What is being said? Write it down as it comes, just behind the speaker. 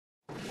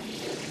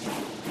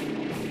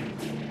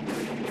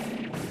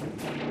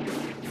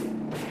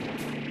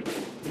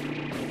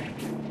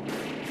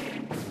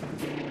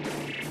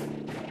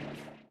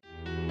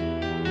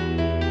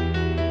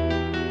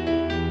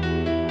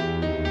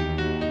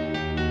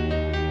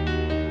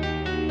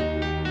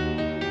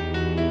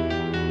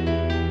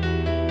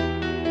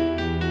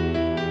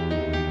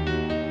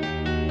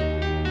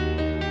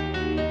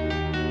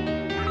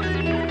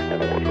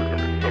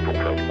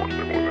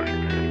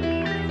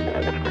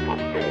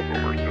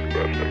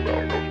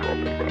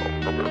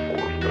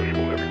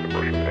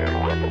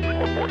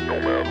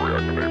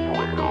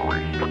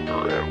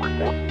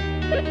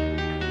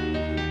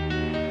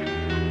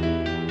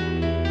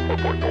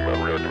deploy combat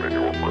reactivate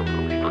your perimeter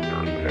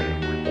restrictors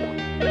and report.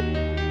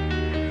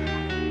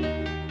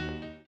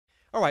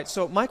 All right,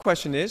 so my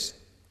question is,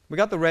 we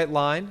got the red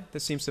line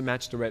that seems to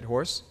match the red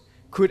horse.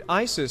 Could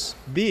ISIS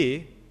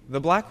be the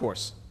black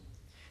horse?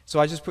 So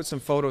I just put some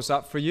photos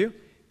up for you.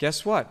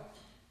 Guess what?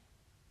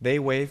 They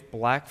wave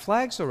black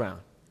flags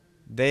around.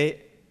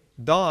 They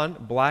don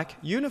black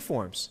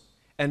uniforms.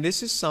 And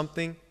this is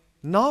something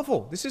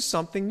novel. This is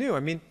something new.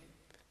 I mean,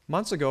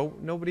 months ago,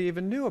 nobody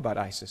even knew about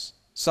ISIS.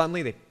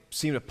 Suddenly, they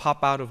seem to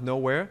pop out of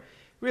nowhere.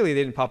 Really,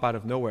 they didn't pop out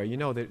of nowhere. You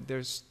know,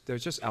 they're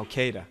just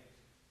Al-Qaeda.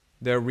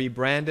 They're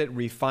rebranded,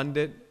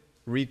 refunded,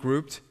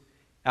 regrouped.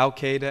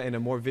 Al-Qaeda in a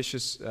more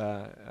vicious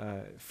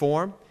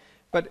form.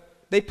 But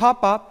they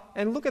pop up,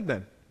 and look at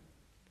them.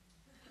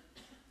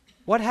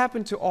 What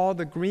happened to all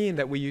the green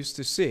that we used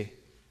to see?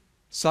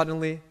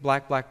 Suddenly,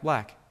 black, black,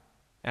 black.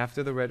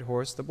 After the red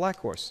horse, the black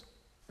horse.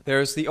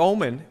 There's the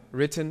omen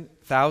written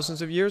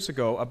thousands of years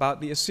ago about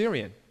the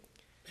Assyrian.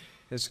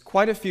 There's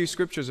quite a few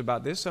scriptures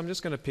about this, so I'm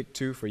just going to pick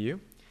two for you.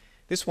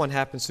 This one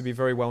happens to be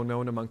very well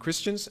known among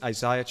Christians,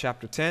 Isaiah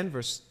chapter 10,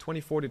 verse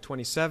 24 to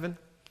 27.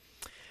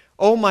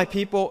 O my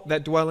people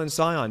that dwell in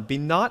Zion, be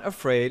not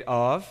afraid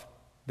of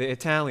the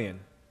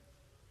Italian.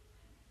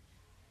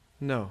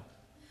 No.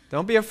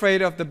 Don't be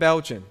afraid of the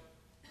Belgian.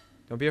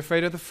 Don't be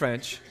afraid of the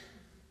French.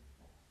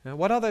 Now,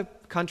 what other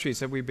countries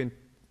have we been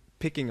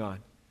picking on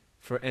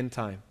for end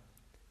time?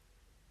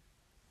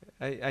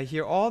 I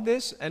hear all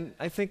this and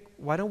I think,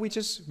 why don't we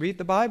just read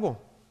the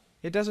Bible?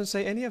 It doesn't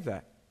say any of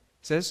that.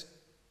 It says,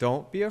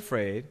 don't be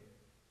afraid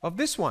of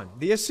this one,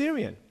 the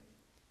Assyrian.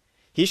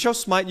 He shall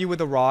smite you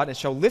with a rod and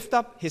shall lift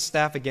up his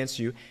staff against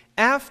you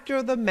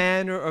after the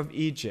manner of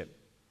Egypt.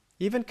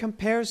 Even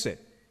compares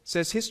it.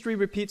 Says history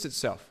repeats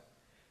itself.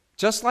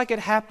 Just like it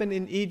happened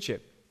in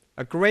Egypt,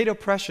 a great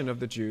oppression of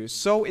the Jews,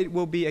 so it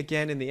will be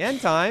again in the end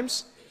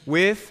times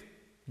with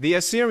the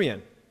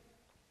Assyrian.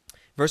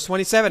 Verse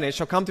 27, it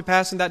shall come to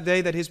pass in that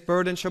day that his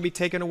burden shall be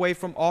taken away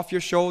from off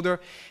your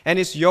shoulder, and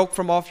his yoke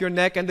from off your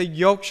neck, and the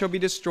yoke shall be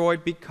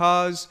destroyed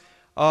because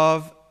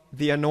of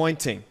the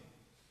anointing.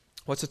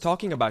 What's it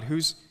talking about?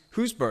 Whose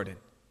burden?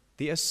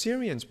 The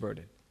Assyrian's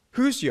burden.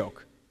 Whose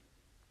yoke?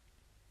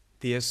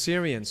 The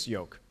Assyrian's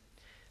yoke.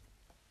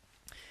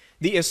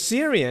 The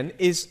Assyrian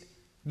is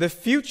the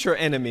future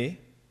enemy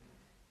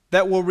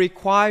that will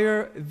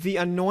require the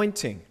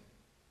anointing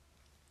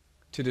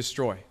to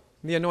destroy.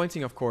 The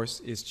anointing, of course,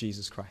 is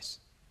Jesus Christ.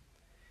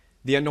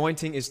 The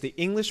anointing is the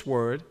English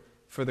word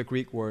for the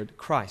Greek word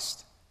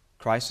Christ.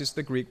 Christ is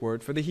the Greek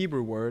word for the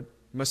Hebrew word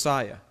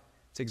Messiah.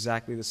 It's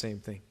exactly the same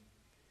thing.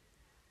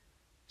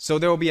 So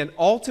there will be an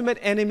ultimate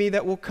enemy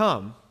that will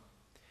come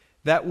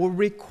that will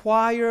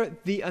require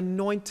the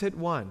anointed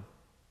one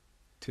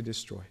to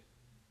destroy.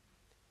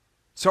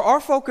 So our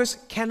focus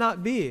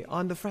cannot be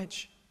on the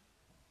French,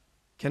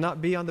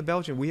 cannot be on the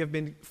Belgian. We have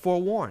been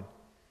forewarned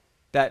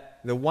that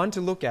the one to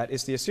look at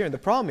is the Assyrian. The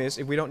problem is,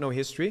 if we don't know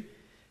history,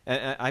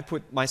 and I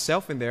put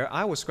myself in there,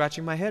 I was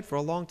scratching my head for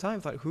a long time. I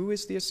thought, who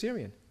is the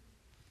Assyrian?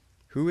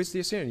 Who is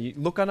the Assyrian? You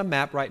look on a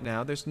map right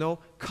now, there's no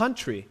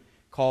country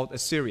called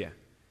Assyria.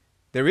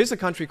 There is a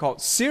country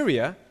called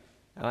Syria,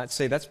 and I'd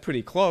say that's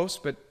pretty close,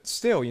 but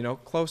still, you know,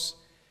 close.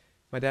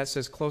 My dad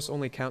says close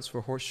only counts for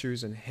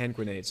horseshoes and hand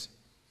grenades.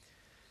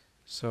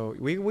 So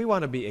we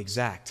want to be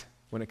exact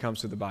when it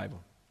comes to the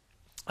Bible.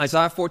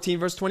 Isaiah 14,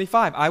 verse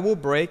 25, I will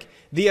break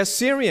the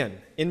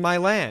Assyrian in my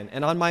land,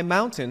 and on my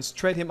mountains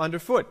tread him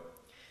underfoot.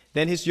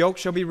 Then his yoke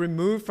shall be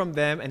removed from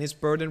them, and his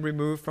burden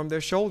removed from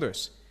their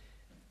shoulders.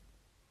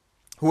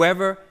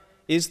 Whoever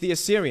is the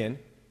Assyrian,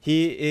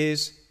 he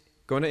is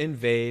going to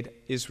invade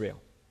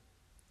Israel.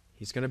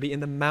 He's going to be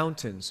in the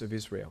mountains of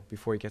Israel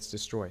before he gets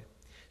destroyed.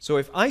 So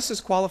if ISIS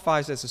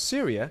qualifies as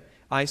Assyria,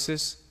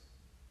 ISIS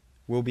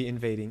will be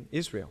invading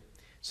Israel.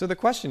 So the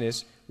question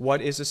is,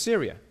 what is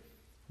Assyria?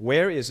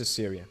 Where is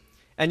Assyria?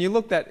 And you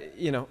looked at,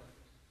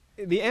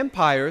 the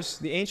empires,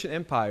 the ancient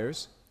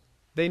empires,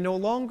 they no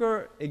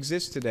longer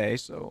exist today.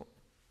 So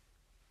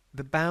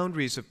the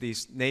boundaries of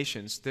these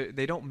nations,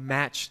 they don't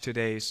match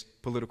today's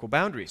political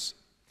boundaries.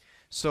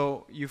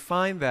 So you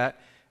find that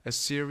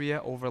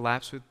Assyria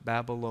overlaps with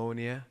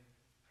Babylonia,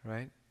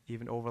 right?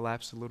 Even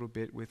overlaps a little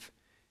bit with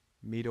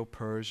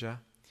Medo-Persia.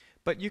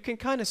 But you can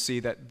kind of see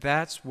that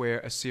that's where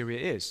Assyria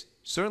is.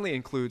 Certainly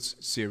includes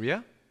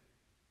Syria,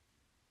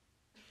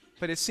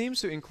 but it seems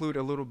to include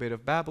a little bit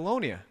of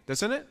Babylonia,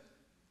 doesn't it?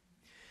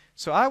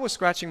 So I was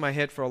scratching my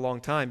head for a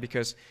long time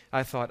because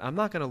I thought, I'm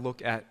not going to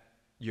look at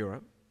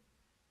Europe.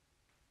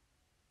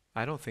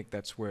 I don't think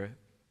that's where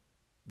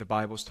the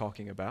Bible's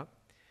talking about.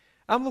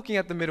 I'm looking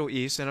at the Middle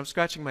East and I'm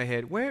scratching my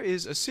head, where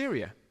is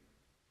Assyria?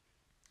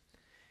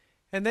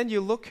 And then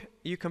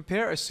you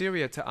compare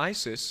Assyria to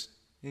ISIS,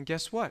 and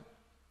guess what?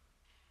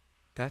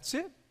 That's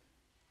it.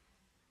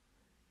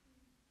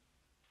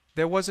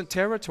 There wasn't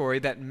territory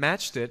that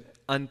matched it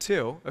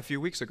until a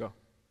few weeks ago.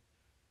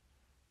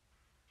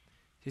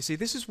 You see,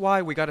 this is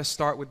why we got to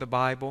start with the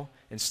Bible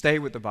and stay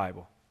with the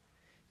Bible.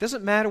 It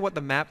doesn't matter what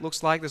the map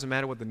looks like, doesn't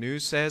matter what the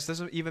news says,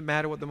 doesn't even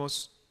matter what the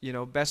most,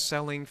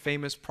 best-selling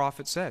famous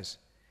prophet says.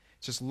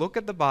 Just look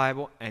at the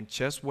Bible and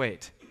just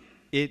wait.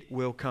 It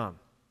will come.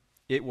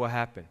 It will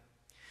happen.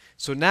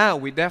 So now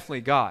we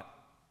definitely got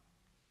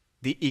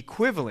the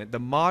equivalent, the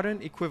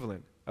modern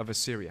equivalent of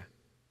Assyria.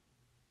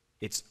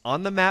 It's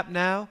on the map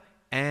now,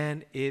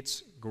 and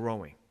it's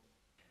growing.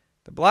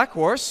 The Black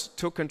Horse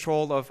took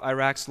control of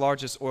Iraq's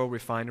largest oil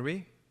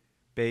refinery,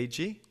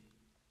 Beiji.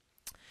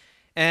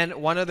 And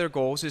one of their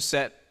goals is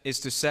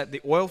to set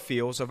the oil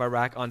fields of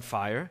Iraq on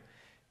fire,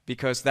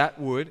 because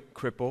that would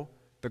cripple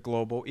the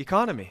global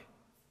economy.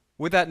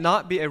 Would that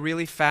not be a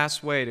really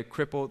fast way to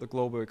cripple the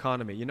global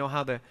economy? You know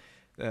how the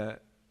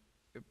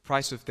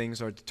price of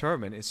things are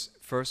determined? It's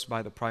first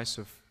by the price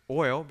of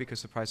oil,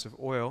 because the price of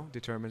oil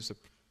determines the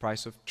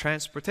price of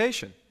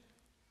transportation.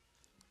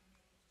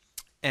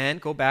 And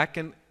go back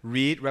and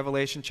read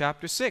Revelation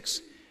chapter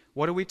 6.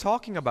 What are we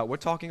talking about? We're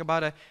talking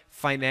about a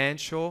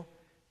financial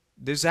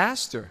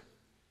disaster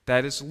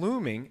that is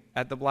looming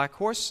at the Black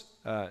Horse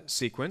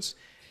sequence.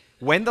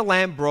 When the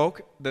Lamb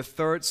broke the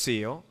third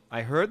seal,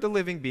 I heard the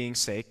living being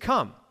say,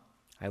 "Come."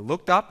 I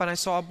looked up and I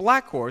saw a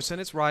black horse, and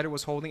its rider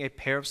was holding a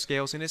pair of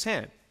scales in his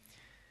hand.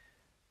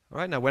 All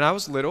right, now when I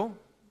was little,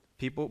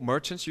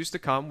 merchants used to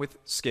come with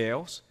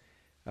scales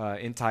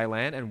in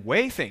Thailand and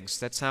weigh things.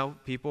 That's how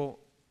people,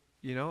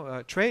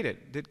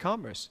 traded, did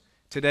commerce.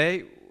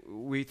 Today,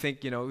 we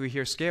think, we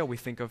hear scale, we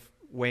think of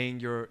weighing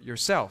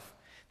yourself.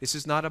 This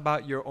is not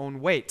about your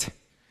own weight.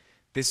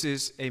 This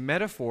is a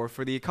metaphor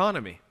for the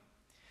economy.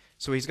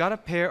 So he's got a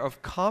pair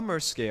of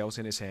commerce scales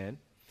in his hand.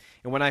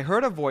 And when I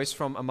heard a voice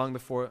from among the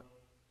four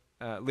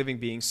living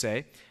beings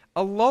say,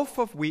 "A loaf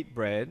of wheat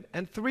bread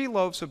and 3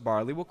 loaves of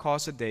barley will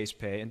cost a day's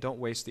pay, and don't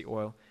waste the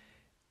oil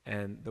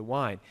and the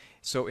wine."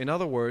 So in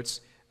other words,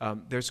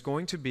 there's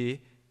going to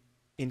be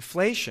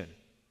inflation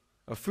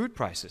of food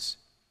prices.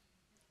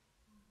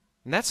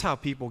 And that's how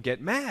people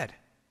get mad.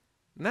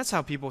 And that's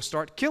how people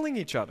start killing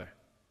each other.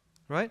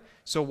 Right?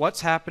 So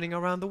what's happening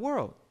around the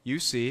world? You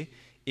see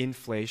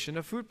inflation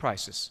of food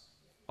prices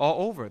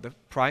all over. The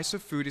price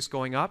of food is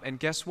going up, and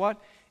guess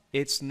what?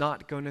 It's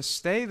not going to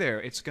stay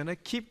there. It's going to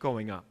keep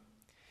going up.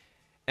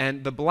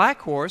 And the Black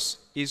Horse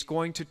is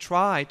going to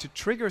try to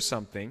trigger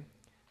something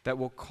that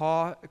will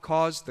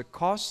cause the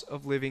cost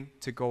of living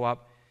to go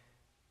up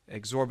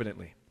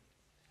exorbitantly.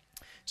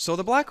 So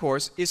the Black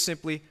Horse is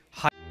simply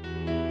Hardpoint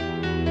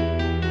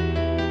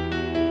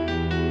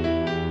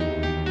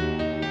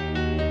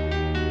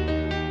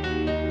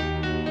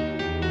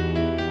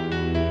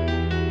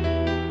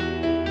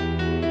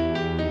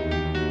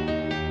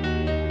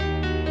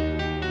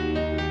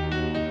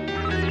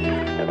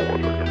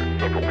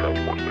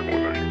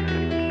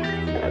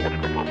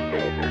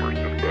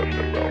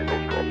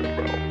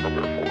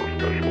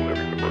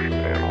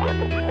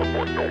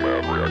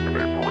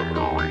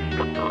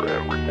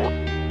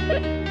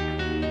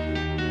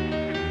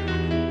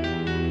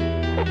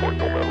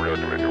nomad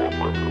reactivate your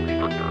perimeter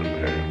restrictors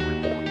and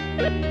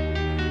report.